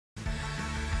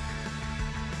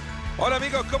Hola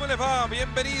amigos, ¿cómo les va?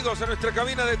 Bienvenidos a nuestra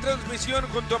cabina de transmisión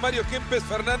junto a Mario Kempes,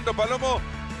 Fernando Palomo.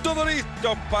 Todo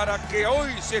listo para que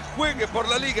hoy se juegue por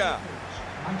la Liga.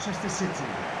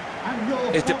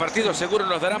 Este partido seguro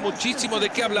nos dará muchísimo de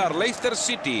qué hablar. Leicester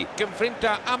City, que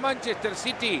enfrenta a Manchester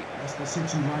City. Leicester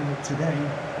City lineup today.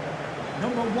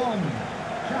 Number 1,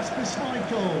 Kasper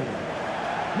Schmeichel.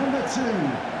 Number 2,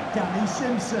 Danny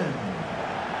Simpson.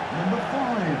 Number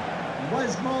 5,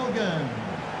 Wes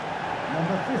Morgan.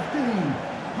 Number 15,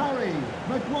 Harry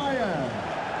Maguire.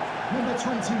 Number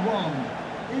 21,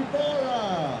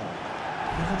 Iborra.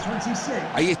 Number 26.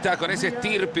 Ahí está con ese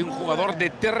estirpe, un jugador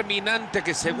determinante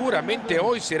que seguramente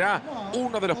hoy será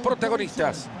uno de los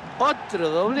protagonistas. Otro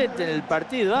doblete en el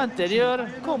partido anterior.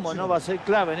 ¿Cómo no va a ser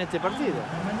clave en este partido?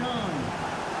 Number 9,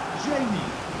 Jamie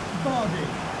Vardy.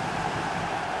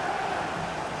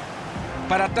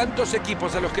 Para tantos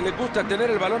equipos a los que les gusta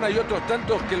tener el balón, hay otros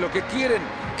tantos que lo que quieren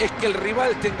es que el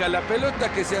rival tenga la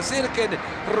pelota, que se acerquen,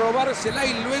 robársela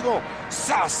y luego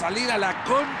salir a la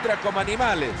contra como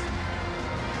animales.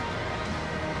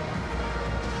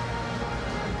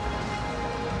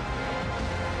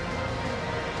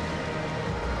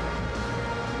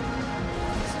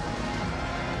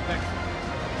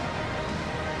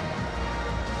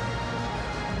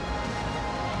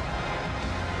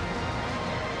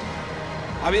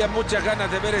 Había muchas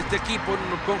ganas de ver este equipo,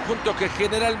 un conjunto que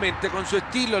generalmente con su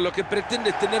estilo lo que pretende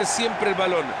es tener siempre el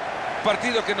balón.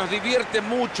 Partido que nos divierte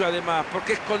mucho además,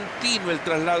 porque es continuo el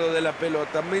traslado de la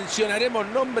pelota. Mencionaremos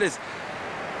nombres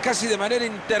casi de manera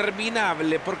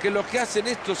interminable, porque lo que hacen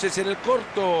estos es en el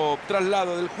corto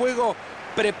traslado del juego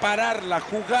preparar la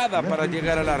jugada para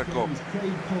llegar al arco.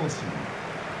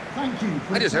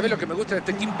 Mario, ¿sabés lo que me gusta de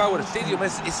este King Power Stadium?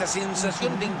 Es esa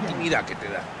sensación de intimidad que te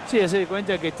da. Sí, hace de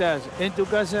cuenta que estás en tu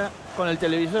casa con el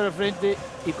televisor al frente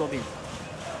y comiendo.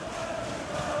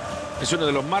 Es uno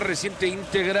de los más recientes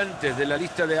integrantes de la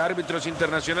lista de árbitros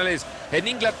internacionales en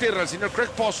Inglaterra, el señor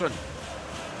Craig Pawson.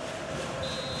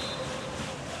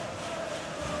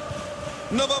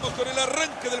 Nos vamos con el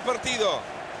arranque del partido.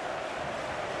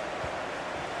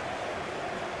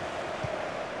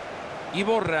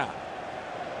 Iborra.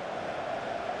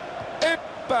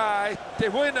 ¡Epa! ¡Este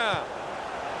es buena!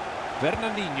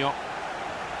 Fernandinho.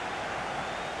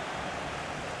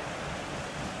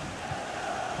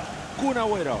 Kun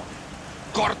Agüero.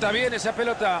 Corta bien esa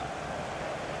pelota.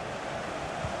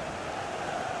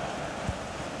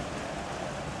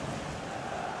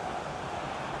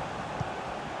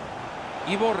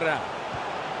 Iborra.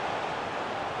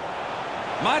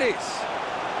 Mares.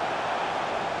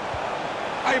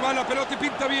 Ahí va la pelota y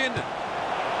pinta bien.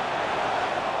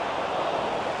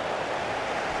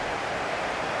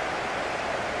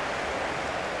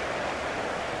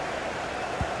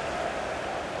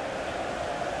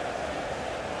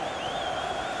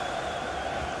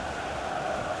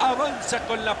 Avanza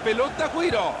con la pelota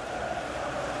Agüero.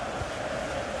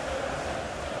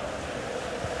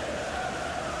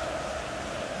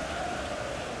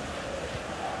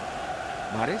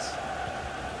 Mares.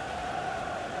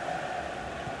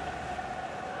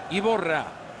 Iborra.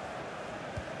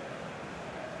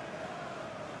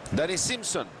 Danny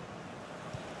Simpson.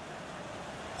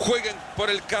 Jueguen por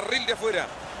el carril de afuera.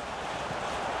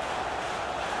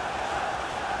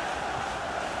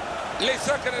 Le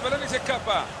sacan el balón y se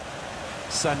escapa.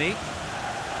 Sané.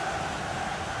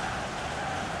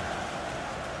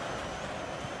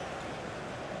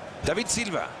 David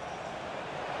Silva.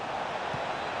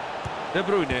 De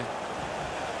Bruyne.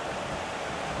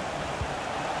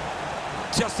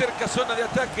 Se acerca zona de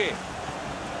ataque.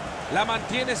 La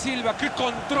mantiene Silva. ¡Qué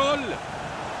control!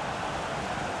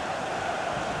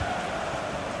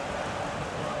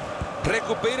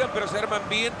 Recuperan, pero se arman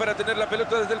bien para tener la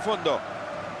pelota desde el fondo.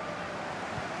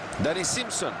 Danny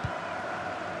Simpson.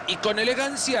 Y con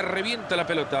elegancia revienta la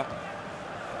pelota.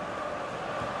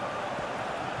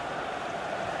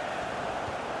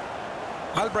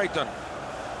 Albrighton.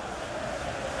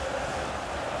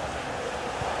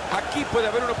 Aquí puede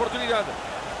haber una oportunidad.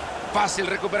 Fácil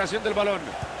recuperación del balón.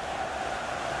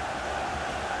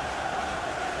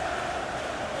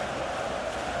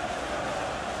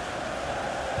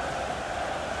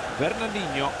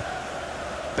 Fernandinho.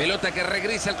 Pelota que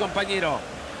regresa al compañero.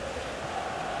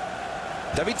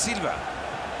 David Silva.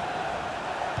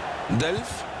 Delf.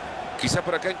 Quizá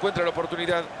por acá encuentra la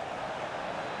oportunidad.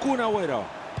 Kun Agüero.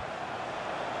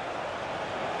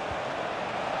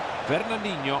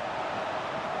 Fernandinho.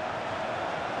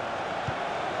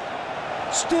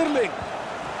 Sterling.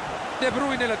 De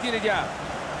Bruyne la tiene ya.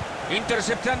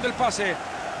 Interceptando el pase.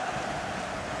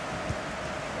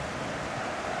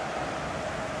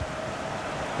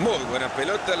 Muy buena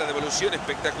pelota, la devolución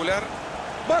espectacular.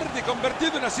 Bardi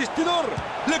convertido en asistidor.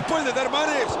 Le puede dar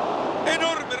mares.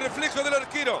 Enorme reflejo del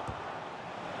arquero.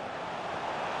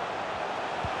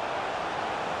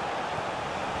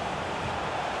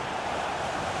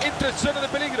 Entra en zona de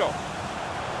peligro.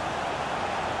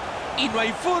 Y no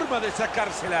hay forma de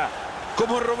sacársela.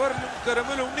 Como robarle un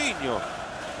caramelo a un niño.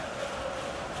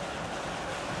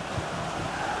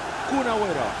 Kun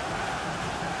Agüero.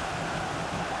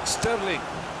 Sterling.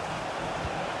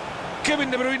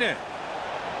 Kevin De Bruyne.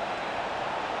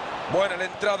 Buena la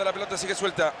entrada, la pelota sigue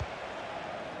suelta.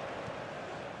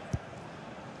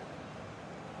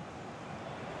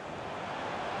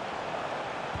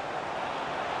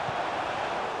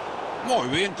 Muy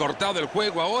bien cortado el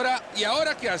juego ahora. ¿Y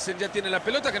ahora qué hacen? Ya tiene la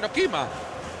pelota que no quema.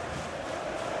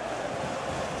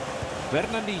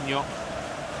 Fernandinho.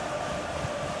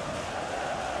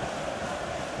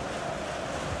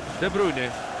 De Bruyne.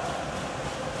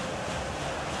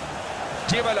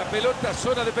 Lleva la pelota a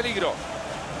zona de peligro.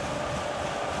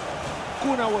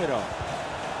 Kun Agüero.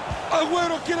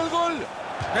 Agüero quiere el gol.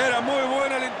 Era muy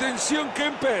buena la intención,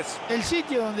 Kempes. El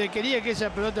sitio donde quería que esa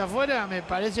pelota fuera me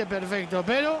parece perfecto,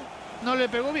 pero no le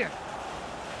pegó bien.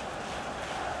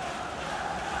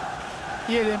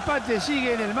 Y el empate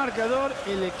sigue en el marcador.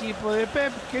 El equipo de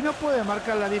Pep, que no puede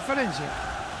marcar la diferencia.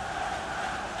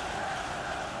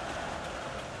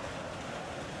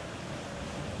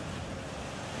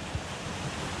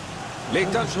 Le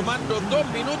están sumando 2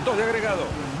 minutos de agregado.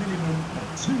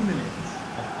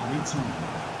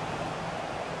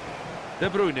 De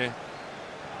Bruyne.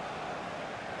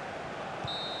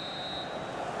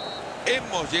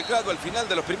 Hemos llegado al final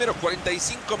de los primeros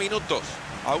 45 minutos.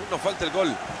 Aún nos falta el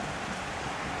gol.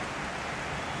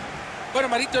 Bueno,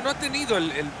 Marito no ha tenido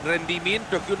el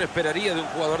rendimiento que uno esperaría de un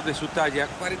jugador de su talla.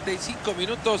 45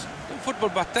 minutos, un fútbol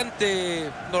bastante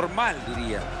normal,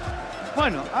 diría.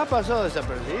 Bueno, ha pasado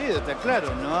desapercibido, está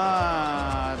claro. No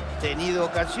ha tenido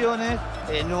ocasiones,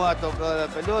 no ha tocado la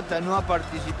pelota, no ha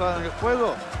participado en el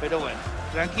juego. Pero bueno,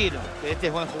 tranquilo, que este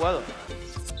es buen jugador.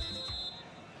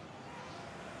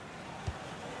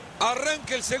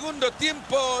 Arranca el segundo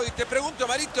tiempo y te pregunto,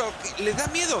 Marito, ¿le da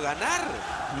miedo ganar?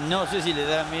 No sé si le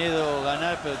da miedo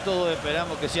ganar, pero todos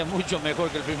esperamos que sea mucho mejor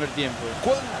que el primer tiempo.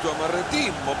 ¡Cuánto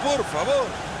amarretismo, por favor!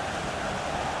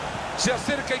 Se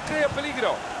acerca y crea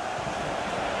peligro.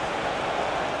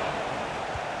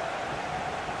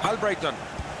 Albrighton.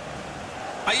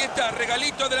 Ahí está,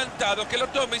 regalito adelantado, que lo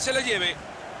tome y se la lleve.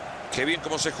 Qué bien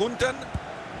cómo se juntan.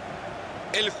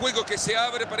 El juego que se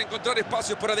abre para encontrar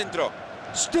espacios por adentro.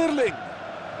 Sterling.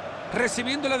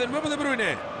 Recibiéndola de nuevo De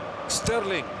Bruyne.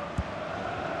 Sterling.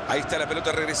 Ahí está la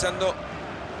pelota regresando.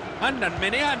 Andan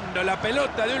meneando la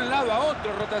pelota de un lado a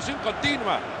otro. Rotación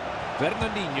continua.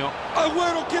 Fernandinho.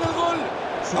 Agüero quiere el gol.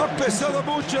 Ha pesado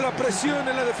mucho la presión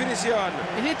en la definición.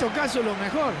 En estos casos lo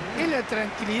mejor es la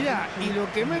tranquilidad. Y lo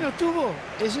que menos tuvo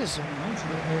es eso.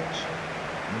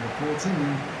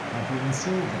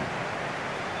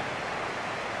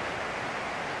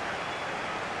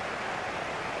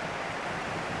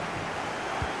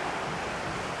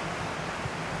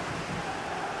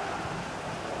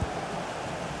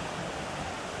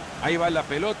 Ahí va la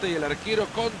pelota y el arquero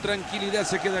con tranquilidad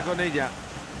se queda con ella.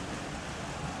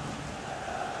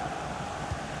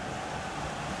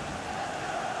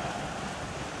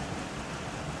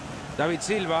 David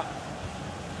Silva.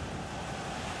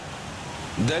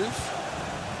 Delf.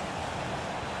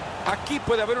 Aquí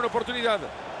puede haber una oportunidad.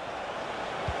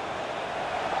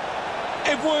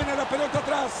 Es buena la pelota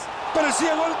atrás.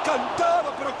 Parecía gol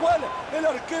cantado, pero ¿cuál? El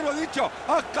arquero ha dicho,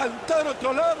 a cantar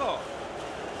otro lado.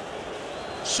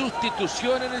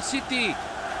 Sustitución en el City.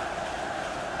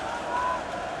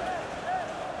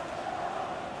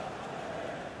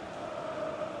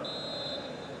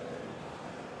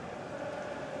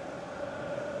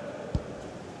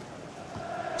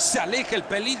 Se aleja el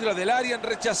peligro del área, han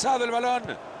rechazado el balón.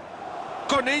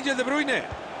 Con ella De Bruyne.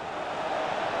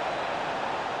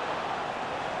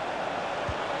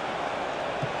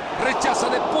 Rechaza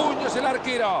de puños el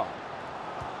arquero.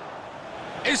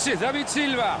 Ese es David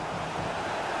Silva.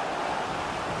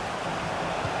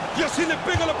 Y así le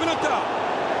pega la pelota.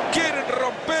 Quieren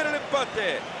romper el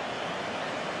empate.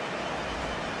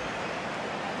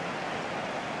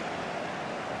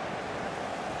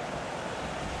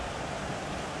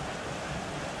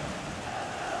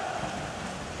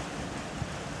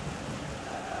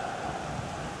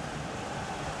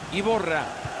 Y borra.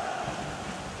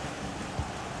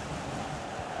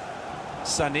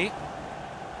 Sané.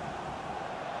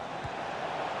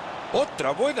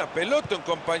 Otra buena pelota, un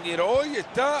compañero. Hoy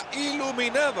está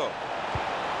iluminado.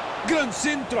 Gran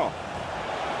centro.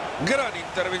 Gran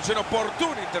intervención,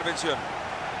 oportuna intervención.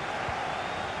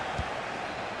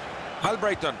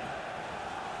 Albrighton.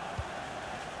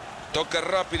 Toca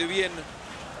rápido y bien.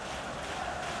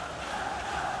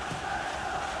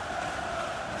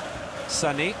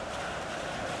 Sané.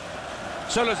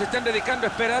 Solo se están dedicando a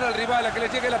esperar al rival a que le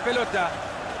llegue la pelota.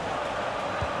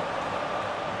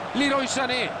 Leroy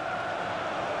Sané.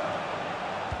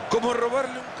 Como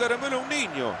robarle un caramelo a un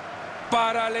niño.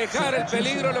 Para alejar el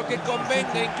peligro, lo que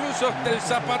convenga, incluso hasta el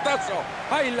zapatazo.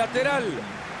 ¡Hay lateral!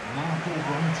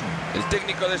 El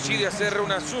técnico decide hacer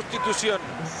una sustitución.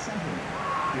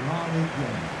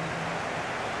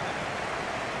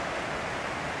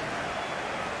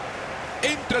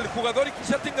 Entra el jugador y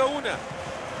quizá tenga una.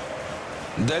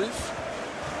 Delf.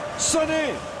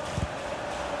 Sané.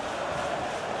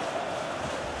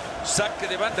 Saque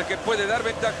de banda que puede dar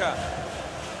ventaja.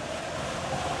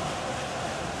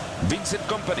 Vincent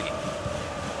Kompany.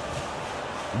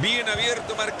 Bien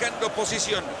abierto, marcando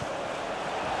posición.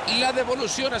 Y la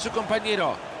devolución a su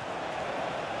compañero.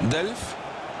 Delf.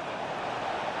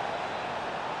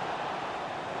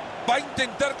 Va a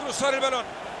intentar cruzar el balón.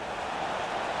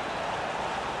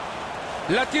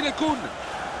 La tiene Kun.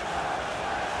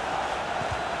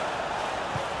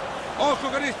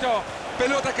 Ojo con esto.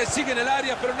 Pelota que sigue en el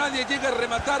área, pero nadie llega a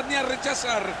rematar ni a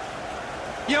rechazar.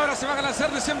 Y ahora se van a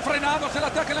lanzar desenfrenados el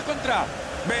ataque en la contra.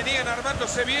 Venían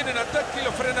armándose bien en ataque y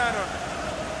lo frenaron.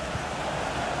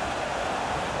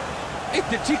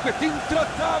 Este chico está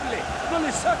intratable. No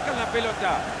le sacan la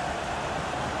pelota.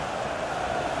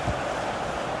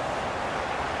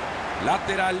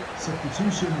 Lateral.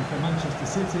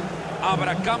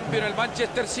 Habrá cambio en el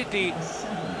Manchester City.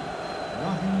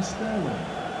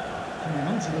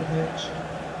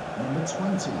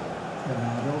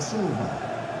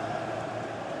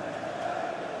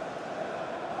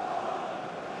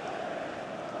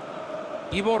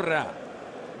 Y borra.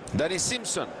 Danny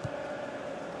Simpson.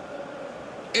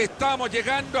 Estamos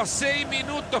llegando a 6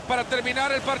 minutos para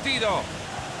terminar el partido.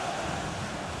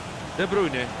 De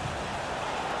Bruyne.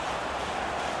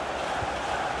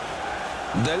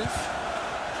 Delf.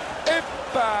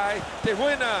 ¡Epa! Este es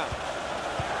buena.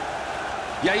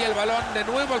 Y ahí el balón de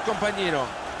nuevo al compañero.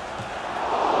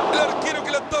 El arquero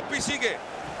que la tapa y sigue.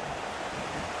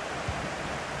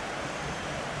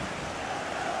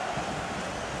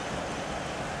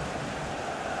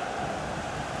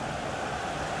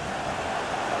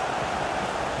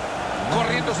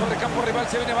 Corriendo sobre campo rival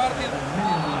se viene Bardi.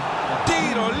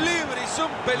 Tiro libre y son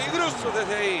peligrosos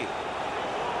desde ahí.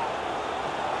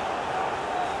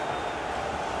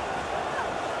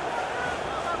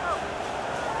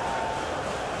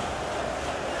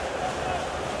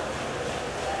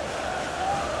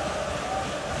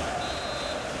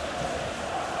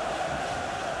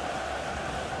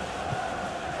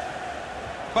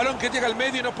 Balón que llega al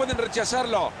medio y no pueden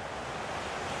rechazarlo.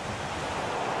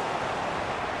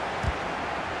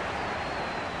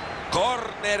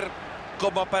 Córner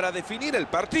como para definir el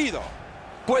partido.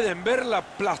 Pueden ver la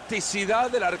plasticidad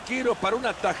del arquero para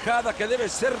una tajada que debe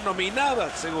ser nominada,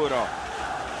 seguro.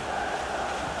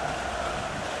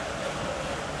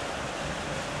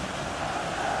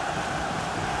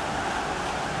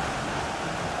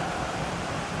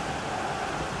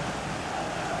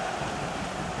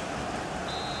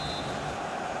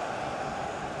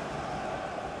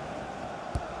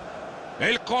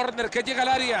 El córner que llega al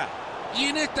área. Y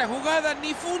en esta jugada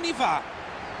ni fu ni fa.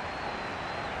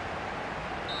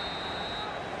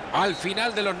 Al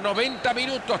final de los 90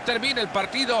 minutos termina el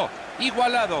partido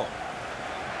igualado.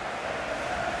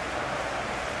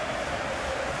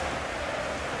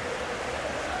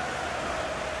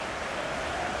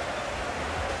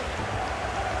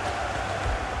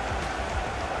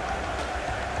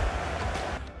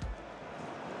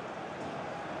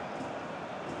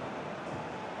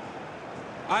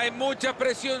 Hay mucha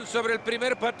presión sobre el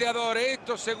primer pateador.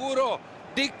 Esto seguro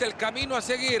dicta el camino a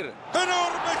seguir.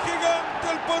 ¡Enorme,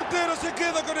 gigante! El portero se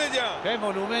queda con ella. ¿Qué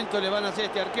monumento le van a hacer a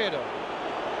este arquero?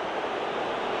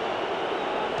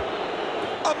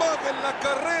 Amaga en la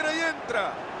carrera y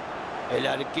entra. El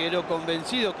arquero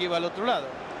convencido que iba al otro lado.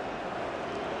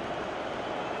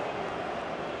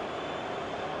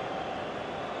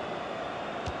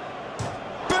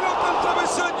 ¡Pelota al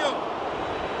travesaño!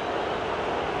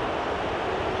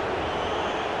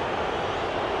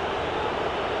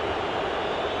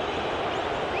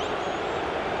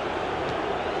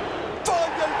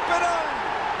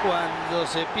 Cuando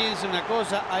se piensa una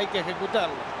cosa, hay que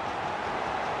ejecutarla.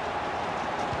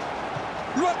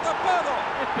 ¡Lo ha tapado!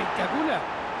 ¡Espectacular!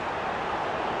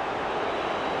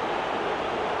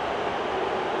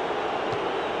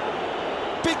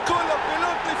 Picó la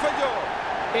pelota y falló.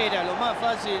 Era lo más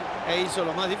fácil e hizo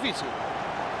lo más difícil.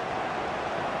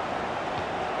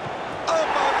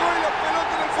 Amagó y la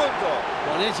pelota en el fondo.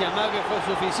 Con ese amague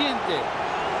fue suficiente.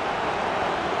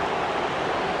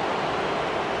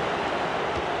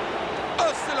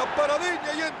 Hace la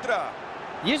paradiña y entra.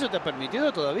 ¿Y eso te ha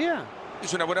permitido todavía?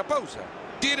 Hizo una buena pausa.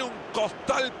 Tiene un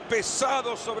costal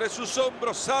pesado sobre sus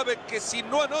hombros. Sabe que si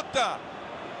no anota,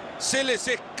 se les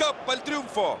escapa el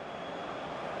triunfo.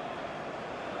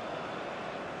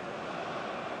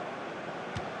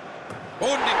 Un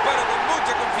disparo con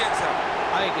mucha confianza.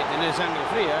 Hay que tener sangre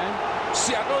fría, ¿eh?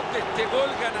 Si anota este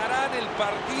gol, ganarán el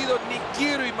partido. Ni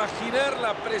quiero imaginar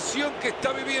la presión que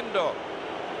está viviendo.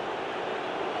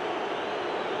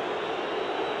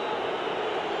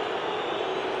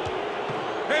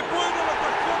 ¡Es bueno lo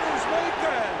que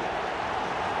Leicester!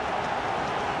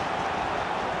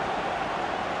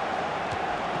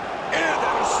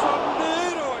 ¡Ederson,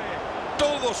 héroe!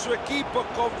 Todo su equipo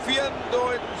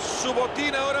confiando en su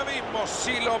botín ahora mismo.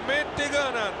 Si lo mete,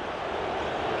 ganan.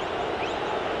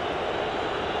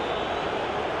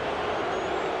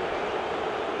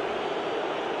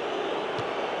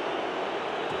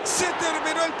 Se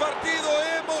terminó el partido,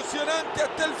 emocionante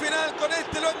hasta el final. Con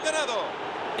este lo han ganado.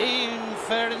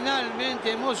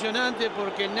 Infernalmente emocionante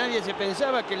porque nadie se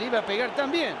pensaba que le iba a pegar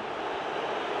tan bien.